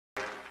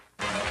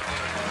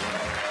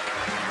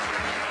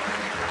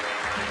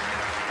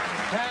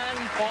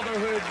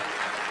fatherhood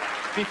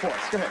be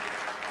forced? Go ahead.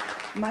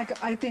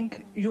 Mike, I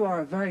think you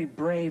are a very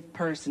brave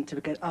person to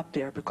get up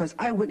there, because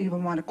I wouldn't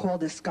even want to call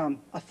this scum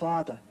a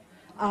father.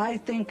 I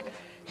think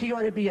he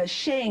ought to be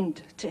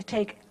ashamed to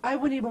take, I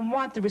wouldn't even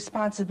want the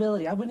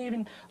responsibility. I wouldn't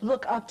even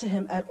look up to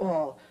him at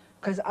all,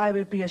 because I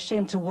would be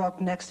ashamed to walk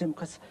next to him,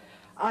 because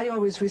I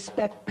always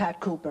respect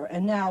Pat Cooper,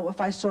 and now if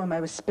I saw him, I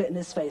would spit in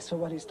his face for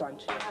what he's done.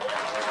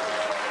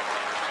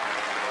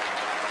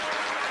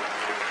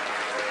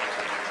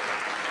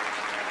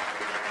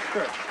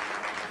 Sure.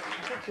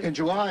 In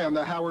July on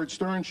the Howard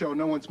Stern show,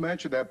 no one's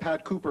mentioned that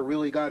Pat Cooper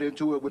really got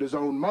into it with his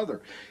own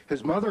mother.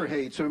 His mother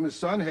hates him, his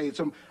son hates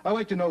him. I'd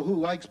like to know who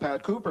likes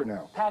Pat Cooper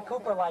now. Pat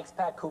Cooper likes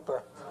Pat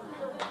Cooper.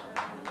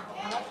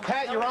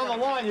 Pat, you're on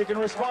the line. You can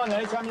respond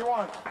anytime you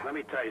want. Let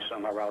me tell you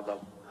something,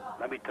 Geraldo.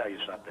 Let me tell you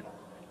something.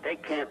 They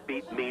can't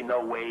beat me,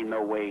 no way,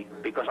 no way,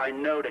 because I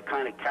know the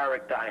kind of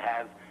character I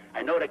have.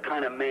 I know the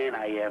kind of man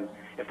I am.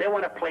 If they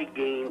want to play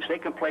games, they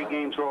can play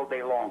games all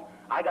day long.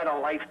 I got a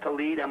life to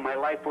lead, and my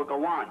life will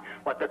go on.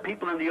 What the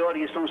people in the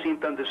audience don't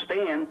seem to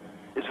understand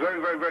is very,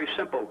 very, very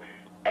simple.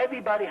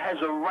 Everybody has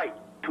a right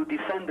to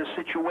defend the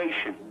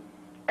situation.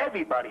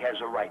 Everybody has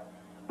a right.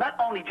 Not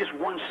only just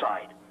one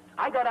side.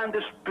 I got on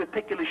this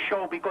particular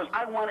show because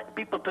I wanted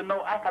people to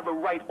know I have a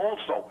right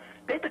also.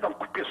 They think I'm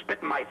spit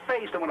in my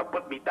face. They want to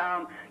put me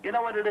down. You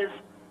know what it is?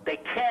 They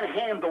can't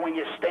handle when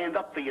you stand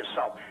up for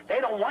yourself.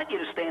 They don't want you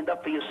to stand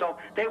up for yourself.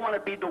 They want to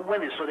be the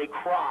winners, so they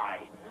cry.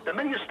 The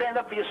minute you stand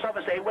up for yourself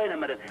and say, wait a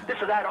minute, this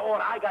is out of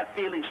order, I got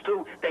feelings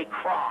too, they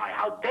cry.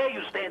 How dare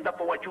you stand up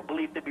for what you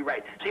believe to be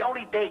right? See,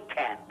 only they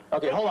can.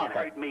 Okay, hold on,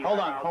 Pat. Hold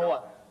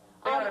on.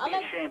 They ought to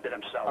be ashamed of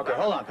themselves. Okay,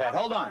 hold on, Pat.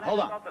 Hold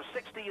on.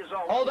 60 years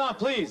old. Hold on,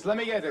 please. Let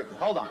me get it.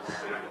 Hold on.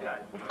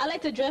 I'd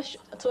like to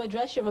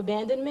address your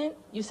abandonment.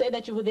 You say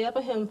that you were there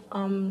for him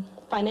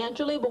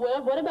financially, but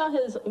what about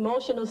his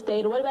emotional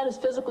state, or what about his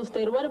physical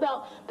state, or what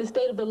about the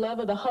state of the love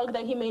or the hug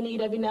that he may need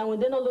every now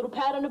and then, a little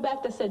pat on the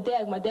back that said,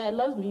 Dad, my dad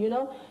loves me, you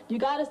know? You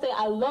got to say,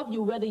 I love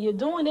you, whether you're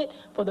doing it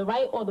for the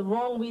right or the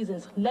wrong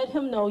reasons. Let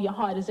him know your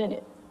heart is in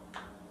it.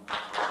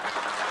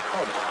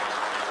 Hold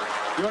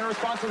on. You want to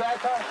respond to that,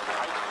 Pat?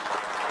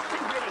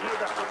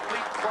 The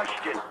complete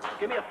question.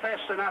 Give me a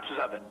fast synopsis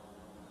of it.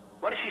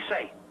 What did she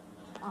say?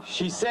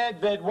 She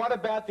said that, what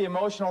about the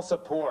emotional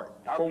support?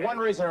 Okay. For one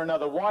reason or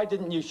another, why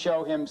didn't you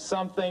show him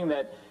something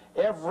that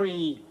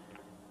every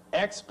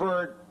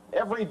expert,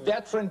 every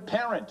veteran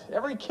parent,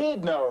 every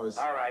kid knows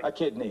a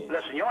kid needs?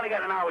 Listen, you only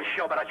got an hour's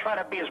show, but I try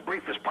to be as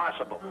brief as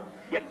possible.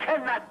 You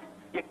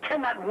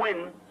cannot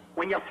win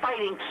when you're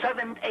fighting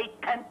 7,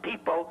 8, 10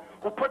 people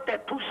who put their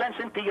 2 cents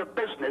into your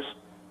business.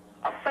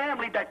 A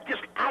family that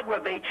just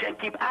aggravates you and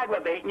keep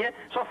aggravating you.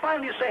 So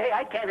finally you say, hey,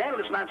 I can't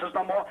handle this nonsense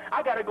no more.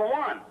 I got to go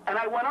on. And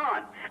I went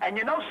on. And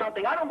you know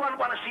something? I don't want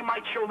to see my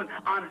children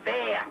on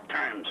their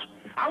terms.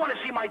 I want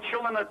to see my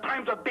children in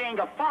terms of being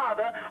a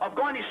father, of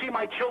going to see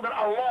my children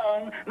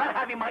alone, not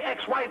having my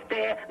ex-wife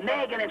there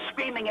nagging and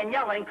screaming and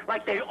yelling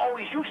like they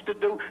always used to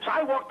do. So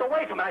I walked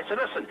away from it. I said,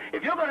 listen,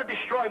 if you're going to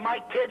destroy my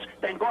kids,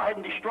 then go ahead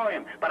and destroy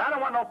them. But I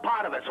don't want no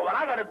part of it. So what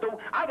I got to do,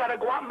 I got to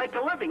go out and make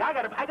a living. I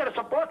got to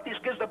support these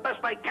kids the best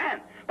I can.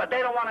 But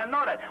they don't want to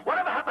know that.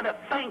 Whatever happened to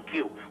thank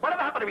you?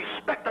 Whatever happened to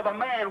respect of a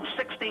man who's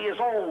 60 years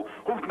old,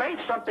 who's made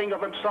something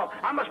of himself?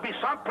 I must be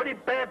some pretty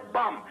bad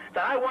bum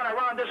that I went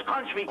around this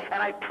country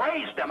and I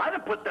praised them. I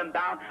didn't put them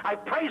down. I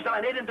praised them,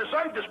 and they didn't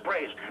deserve this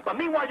praise. But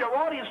meanwhile, your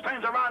audience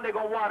turns around, they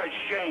go, what a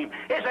shame.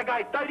 Here's a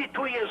guy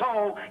 32 years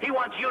old. He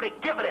wants you to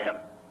give it to him.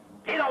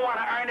 He don't want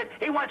to earn it.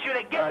 He wants you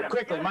to give it.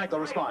 Quickly, Michael,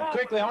 respond.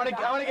 Quickly, I want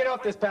to get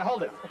off this, Pat.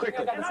 Hold it.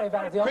 Quickly.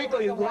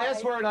 Quickly,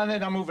 last word on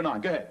it. I'm moving on.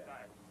 Go ahead.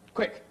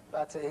 Quick.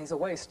 He's a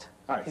waste.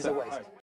 All right, he's a waste.